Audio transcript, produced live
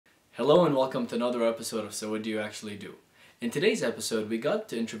Hello and welcome to another episode of So What Do You Actually Do? In today's episode, we got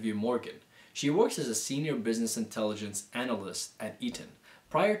to interview Morgan. She works as a senior business intelligence analyst at Eaton.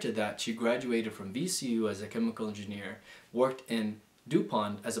 Prior to that, she graduated from VCU as a chemical engineer, worked in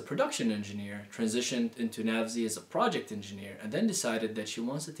DuPont as a production engineer, transitioned into NAVSE as a project engineer, and then decided that she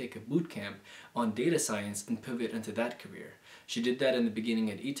wants to take a boot camp on data science and pivot into that career. She did that in the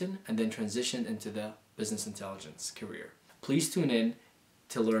beginning at Eaton and then transitioned into the business intelligence career. Please tune in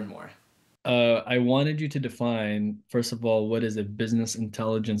to learn more. I wanted you to define, first of all, what is a business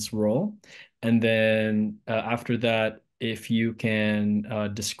intelligence role? And then after that, if you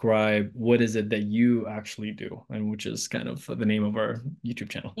can describe what is it that you actually do, and which is kind of the name of our YouTube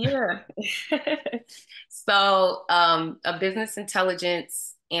channel. Yeah. A business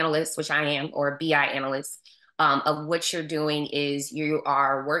intelligence analyst, which I am, or a BI analyst, of what you're doing is you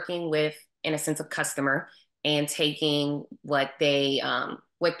are working with, in a sense, a customer and taking what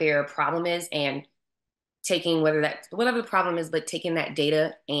their problem is and taking whatever the problem is, but taking that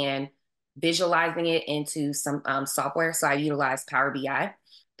data and visualizing it into some software. So I utilize Power BI.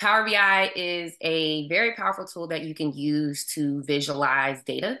 Power BI is a very powerful tool that you can use to visualize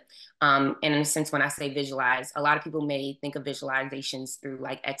data. And in a sense, when I say visualize, a lot of people may think of visualizations through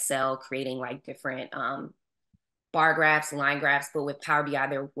like Excel, creating like different bar graphs, line graphs, but with Power BI,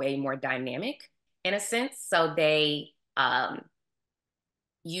 they're way more dynamic in a sense.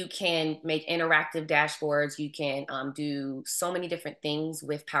 You can make interactive dashboards. You can do so many different things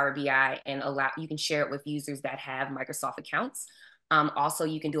with Power BI and you can share it with users that have Microsoft accounts. Also,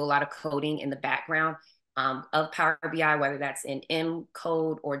 you can do a lot of coding in the background of Power BI, whether that's in M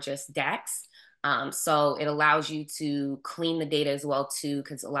code or just DAX. So it allows you to clean the data as well too,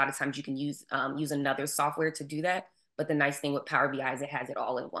 because a lot of times you can use another software to do that. But the nice thing with Power BI is it has it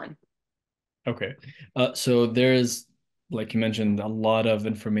all in one. Okay. So there's, like you mentioned, a lot of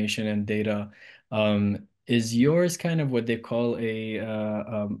information and data. Is yours kind of what they call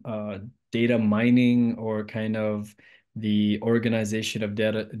data mining, or kind of the organization of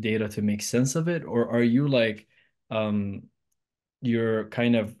data to make sense of it? Or are you like, um, you're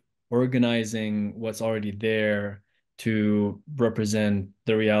kind of organizing what's already there to represent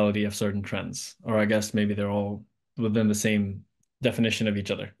the reality of certain trends? Or I guess maybe they're all within the same definition of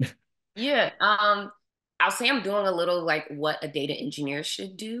each other. Yeah, I'll say I'm doing a little like what a data engineer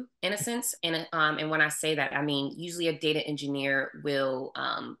should do in a sense. And when I say that, I mean usually a data engineer will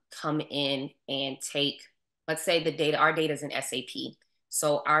come in and take, let's say our data is in SAP.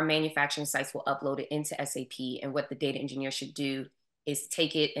 So our manufacturing sites will upload it into SAP, and what the data engineer should do is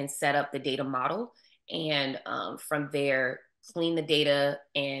take it and set up the data model, and from there clean the data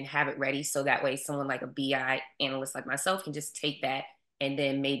and have it ready so that way someone like a BI analyst like myself can just take that and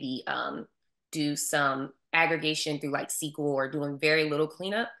then maybe do some aggregation through like SQL or doing very little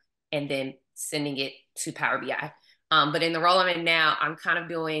cleanup and then sending it to Power BI. But in the role I'm in now, I'm kind of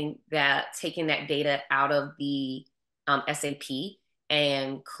doing that, taking that data out of the SAP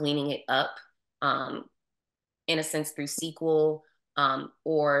and cleaning it up um, in a sense through SQL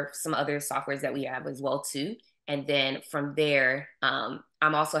or some other softwares that we have as well too. And then from there, I'm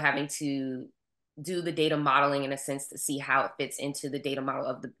also having to do the data modeling in a sense to see how it fits into the data model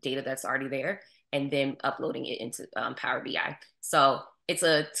of the data that's already there, and then uploading it into Power BI. So it's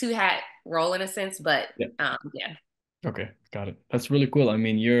a two hat role in a sense, but Yeah. yeah. Okay, got it. That's really cool. I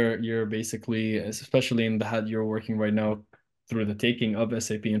mean, you're basically, especially in the hat you're working right now, through the taking of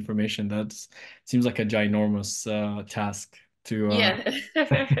SAP information, that seems like a ginormous task to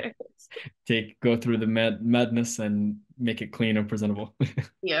Yeah. go through the madness and make it clean and presentable.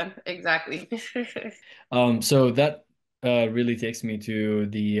 Yeah, exactly. So that really takes me to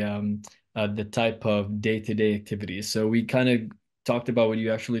the type of day-to-day activities. So we kind of talked about what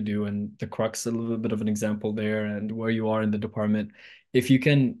you actually do and the crux, a little bit of an example there, and where you are in the department. If you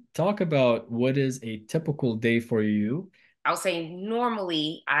can talk about what is a typical day for you. I'll say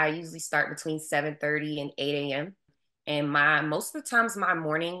normally I usually start between 7:30 and 8 a.m. And my most of the times my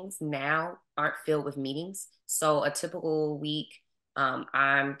mornings now aren't filled with meetings. So a typical week,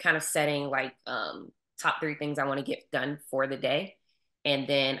 I'm kind of setting like top three things I want to get done for the day. And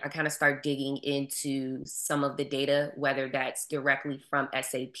then I kind of start digging into some of the data, whether that's directly from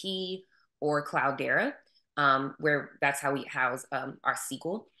SAP or Cloudera, where that's how we house our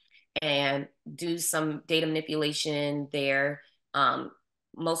SQL, and do some data manipulation there. Um,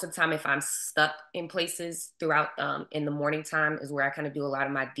 Most of the time, if I'm stuck in places throughout in the morning time, is where I kind of do a lot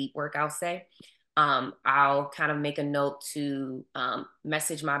of my deep work, I'll say. I'll kind of make a note to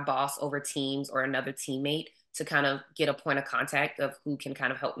message my boss over Teams or another teammate to kind of get a point of contact of who can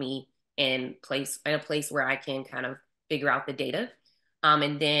kind of help me in a place where I can kind of figure out the data.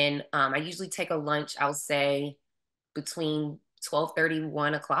 And then I usually take a lunch, I'll say between 12:30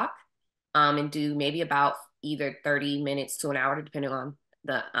 1 o'clock, and do maybe about either 30 minutes to an hour, depending on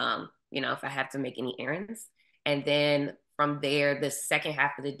if I have to make any errands. And then from there, the second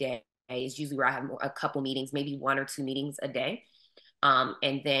half of the day is usually where I have a couple meetings, maybe one or two meetings a day.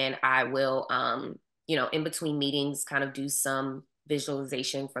 And then I will, in between meetings, kind of do some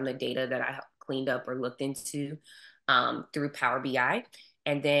visualization from the data that I cleaned up or looked into through Power BI.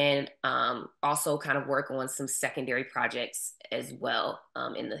 And then also kind of work on some secondary projects as well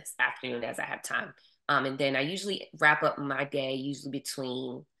in the afternoon as I have time. And then I usually wrap up my day usually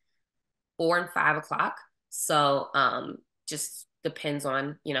between 4 and 5 o'clock. So just depends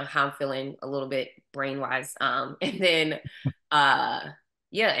on how I'm feeling a little bit brain wise. And then uh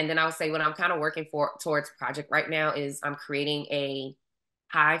yeah, and then I would say what I'm kind of working for towards project right now is I'm creating a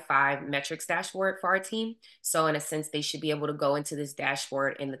high five metrics dashboard for our team. So in a sense, they should be able to go into this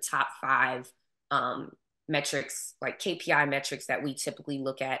dashboard in the top five um, metrics, like KPI metrics that we typically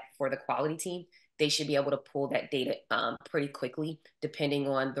look at for the quality team. They should be able to pull that data pretty quickly, depending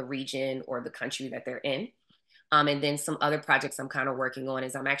on the region or the country that they're in. And then some other projects I'm kind of working on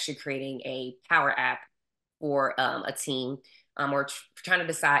is I'm actually creating a Power App for a team. Or trying to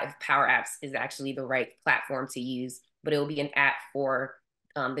decide if Power Apps is actually the right platform to use, but it will be an app for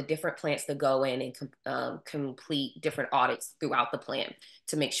the different plants to go in and complete different audits throughout the plant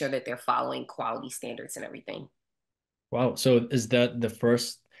to make sure that they're following quality standards and everything. Wow. So is that the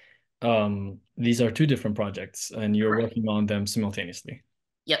first, these are two different projects and you're Correct. working on them simultaneously?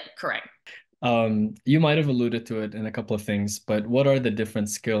 Yep, correct. You might have alluded to it in a couple of things, but what are the different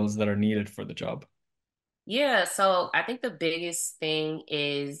skills that are needed for the job? Yeah, so I think the biggest thing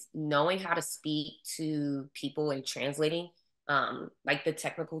is knowing how to speak to people and translating like the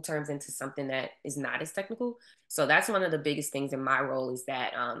technical terms into something that is not as technical. So that's one of the biggest things in my role is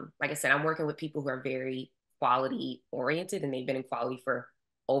that like I said, I'm working with people who are very quality oriented and they've been in quality for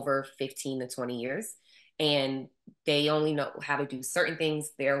over 15 to 20 years. And they only know how to do certain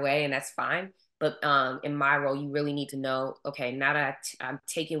things their way, and that's fine. But in my role, you really need to know, okay, now that I'm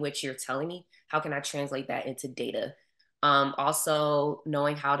taking what you're telling me, how can I translate that into data? Also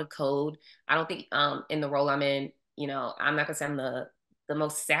knowing how to code. I don't think in the role I'm in, I'm not gonna say I'm the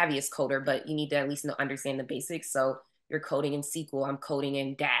most savviest coder, but you need to at least understand the basics. So you're coding in SQL, I'm coding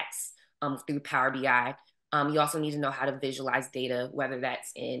in DAX through Power BI. You also need to know how to visualize data, whether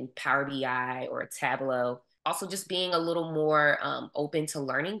that's in Power BI or Tableau. Also, just being a little more open to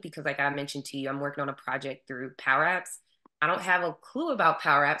learning because, like I mentioned to you, I'm working on a project through Power Apps. I don't have a clue about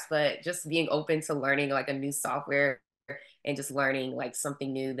Power Apps, but just being open to learning like a new software and just learning like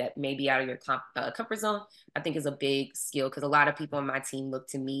something new that may be out of your comfort zone, I think is a big skill because a lot of people on my team look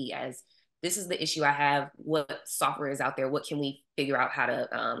to me as this is the issue I have. What software is out there? What can we figure out how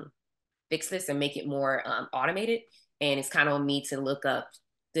to fix this and make it more automated? And it's kind of on me to look up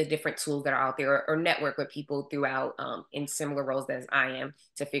the different tools that are out there or network with people throughout in similar roles as I am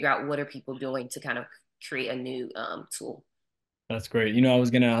to figure out what are people doing to kind of create a new tool. That's great. You know, I was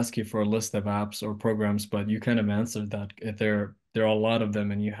going to ask you for a list of apps or programs, but you kind of answered that. If there are a lot of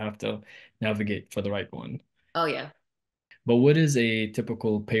them and you have to navigate for the right one. Oh yeah. But what is a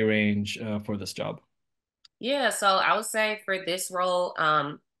typical pay range for this job? Yeah, so I would say for this role,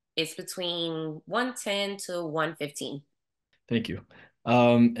 it's between 110 to 115. Thank you.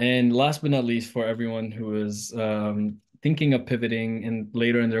 And last but not least, for everyone who is thinking of pivoting in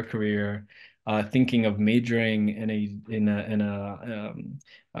later in their career, thinking of majoring in a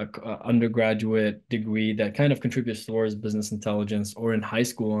undergraduate degree that kind of contributes towards business intelligence, or in high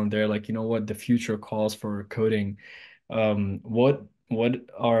school, and they're like, you know what, the future calls for coding. What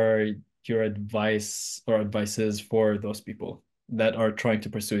are your advice or advices for those people that are trying to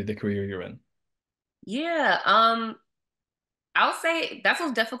pursue the career you're in? Yeah, I'll say that's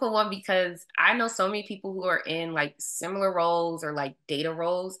a difficult one because I know so many people who are in like similar roles or like data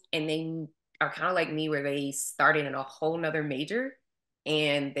roles, and they are kind of like me where they started in a whole nother major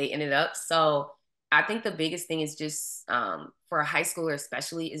and they ended up. So I think the biggest thing is just for a high schooler,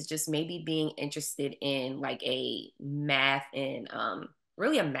 especially, is just maybe being interested in like a math and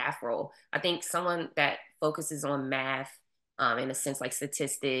really a math role. I think someone that focuses on math in a sense like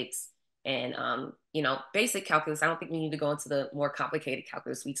statistics and basic calculus. I don't think we need to go into the more complicated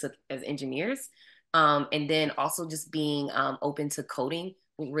calculus we took as engineers. And then also just being open to coding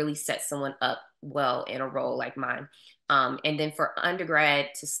will really set someone up well in a role like mine. And then for undergrad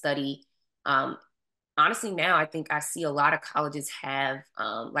to study, um, honestly, now I think I see a lot of colleges have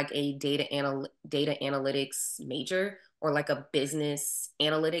like a data analytics major or like a business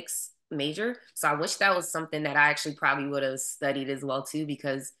analytics major. So I wish that was something that I actually probably would have studied as well too,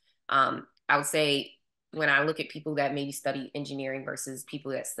 because I would say when I look at people that maybe study engineering versus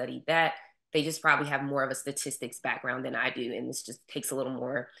people that study that, they just probably have more of a statistics background than I do, and this just takes a little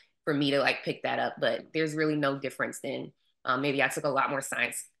more for me to like pick that up. But there's really no difference than maybe I took a lot more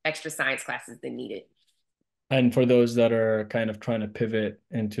extra science classes than needed. And for those that are kind of trying to pivot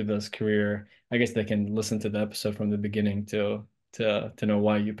into this career, I guess they can listen to the episode from the beginning to know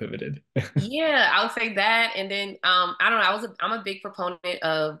why you pivoted. Yeah, I would say that. And then I don't know, I'm a big proponent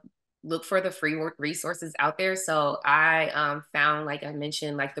of look for the free resources out there. So I found, like I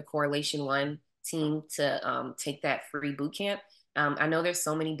mentioned, like the Correlation One team to take that free boot camp. I know there's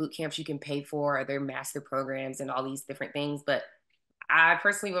so many boot camps you can pay for, their master programs and all these different things, but I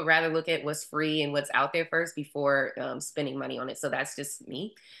personally would rather look at what's free and what's out there first before spending money on it. So that's just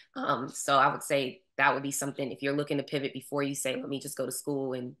me. So I would say that would be something if you're looking to pivot before you say, let me just go to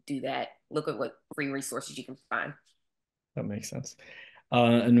school and do that. Look at what free resources you can find. That makes sense.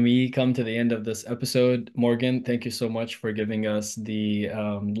 And we come to the end of this episode. Morgan, thank you so much for giving us the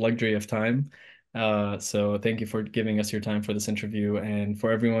luxury of time. So thank you for giving us your time for this interview. And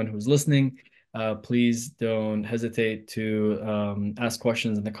for everyone who's listening, please don't hesitate to ask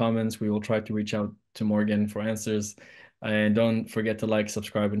questions in the comments. We will try to reach out to Morgan for answers. And don't forget to like,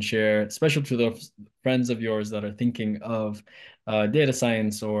 subscribe, and share, especially to those friends of yours that are thinking of data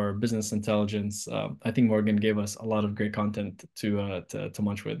science or business intelligence. I think Morgan gave us a lot of great content to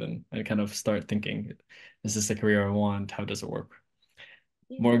munch with and kind of start thinking, is this a career I want? How does it work?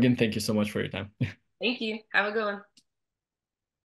 Yeah. Morgan, thank you so much for your time. Thank you. Have a good one.